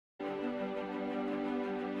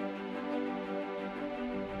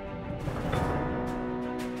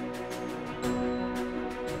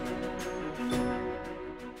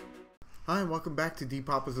Hi, and welcome back to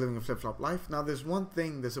Depopper's Living a Flip-Flop Life. Now, there's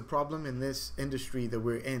a problem in this industry that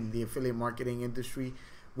we're in, the affiliate marketing industry,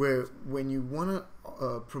 where when you want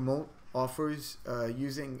to promote offers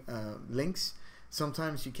using links,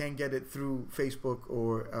 sometimes you can't get it through Facebook,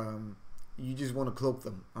 or you just want to cloak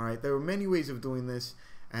them. All right, there are many ways of doing this,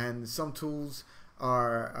 and some tools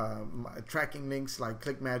are tracking links like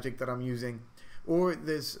ClickMagick that I'm using, or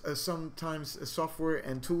there's sometimes software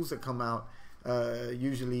and tools that come out.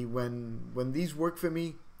 Usually when these work for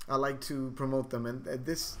me, I like to promote them, and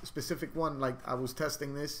this specific one, like, I was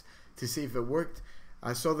testing this to see if it worked.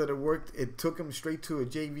 I saw that it worked. It took them straight to a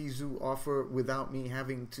JVZoo offer without me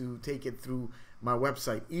having to take it through my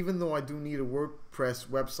website, even though I do need a WordPress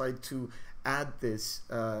website to add this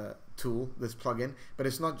tool, this plugin. But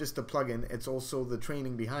it's not just the plugin, it's also the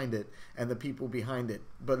training behind it and the people behind it.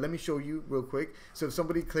 But let me show you real quick. So if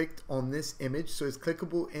somebody clicked on this image, so it's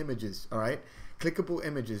clickable images, all right? Clickable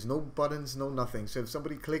images, no buttons, no nothing. So if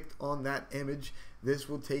somebody clicked on that image, this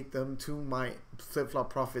will take them to my Flip-Flop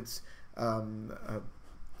Profits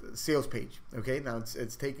sales page. Okay, now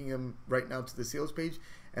it's taking them right now to the sales page,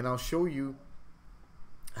 and I'll show you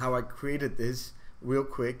how I created this real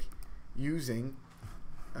quick using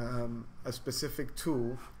a specific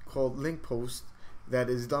tool called Link Post that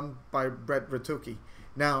is done by Brett Ratuki.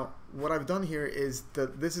 Now, what I've done here is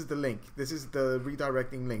this is the link. This is the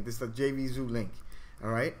redirecting link. This is the JVZoo link. All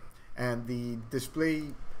right, and the display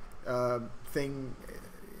thing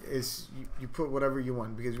is you put whatever you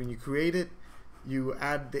want, because when you create it, you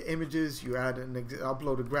add the images, you add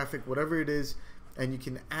upload a graphic, whatever it is, and you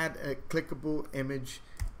can add a clickable image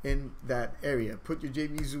in that area. Put your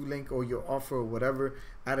JVZoo link or your offer or whatever,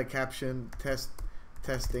 add a caption,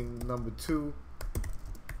 testing number 2.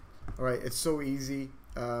 All right, it's so easy.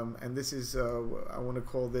 And this is I want to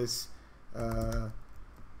call this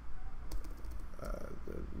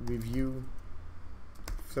review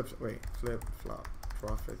flip-flop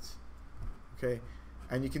profits. Okay,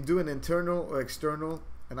 and you can do an internal or external,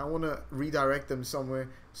 and I want to redirect them somewhere,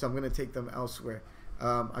 so I'm going to take them elsewhere.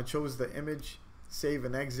 I chose the image, save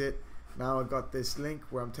and exit. Now I got this link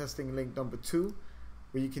where I'm testing link number 2,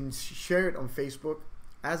 where you can share it on Facebook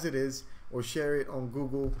as it is, or share it on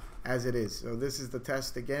Google as it is. So this is the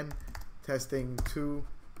test again, testing 2,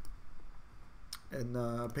 and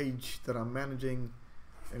a page that I'm managing.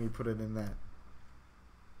 Let me put it in that.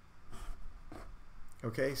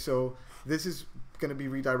 Okay, so this is going to be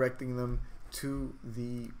redirecting them to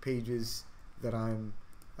the pages that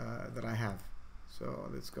that I have. So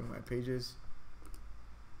let's go to my pages.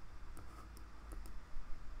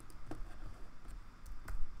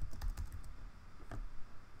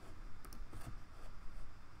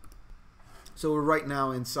 So we're right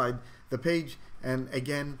now inside the page, and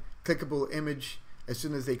again, clickable image. As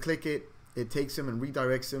soon as they click it, it takes them and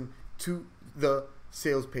redirects them to the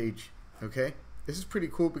sales page. Okay, this is pretty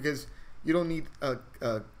cool because you don't need a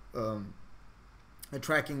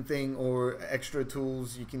tracking thing or extra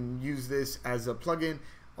tools. You can use this as a plugin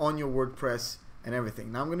on your WordPress and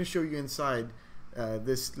everything. Now I'm going to show you inside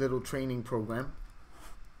this little training program.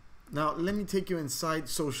 Now let me take you inside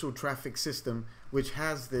Social Traffic System, which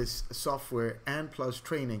has this software and plus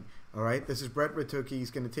training. All right, this is Brett Ratuki. He's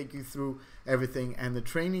going to take you through everything, and the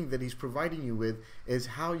training that he's providing you with is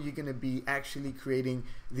how you're going to be actually creating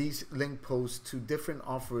these link posts to different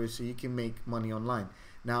offers so you can make money online.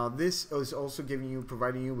 Now this is also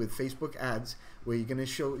providing you with Facebook ads, where you're going to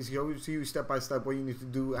show you step by step what you need to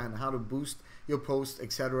do and how to boost your posts,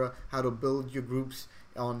 etc., how to build your groups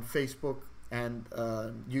on Facebook, and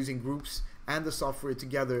using groups and the software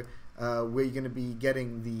together, where you're going to be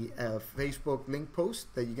getting the Facebook link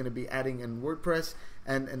post that you're going to be adding in WordPress,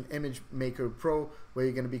 and an image maker pro, where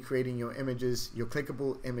you're going to be creating your images, your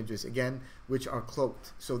clickable images, again, which are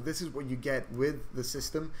cloaked. So this is what you get with the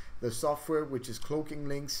system, the software, which is cloaking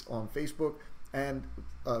links on Facebook and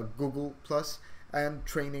Google Plus, and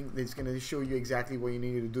training that's going to show you exactly what you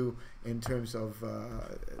need to do in terms of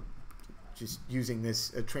just using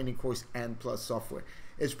this training course and plus software.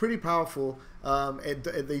 It's pretty powerful.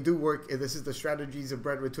 They do work. This is the strategies that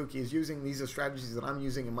Brett Ratuki is using. These are strategies that I'm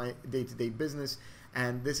using in my day-to-day business,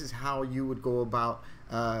 and this is how you would go about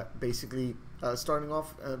basically starting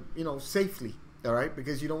off, safely. All right,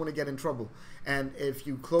 because you don't want to get in trouble. And if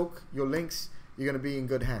you cloak your links, you're going to be in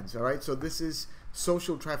good hands. All right, so this is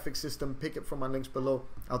Social Traffic System. Pick it from my links below.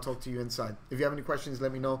 I'll talk to you inside. If you have any questions,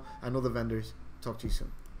 let me know. I know the vendors. Talk to you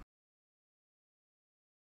soon.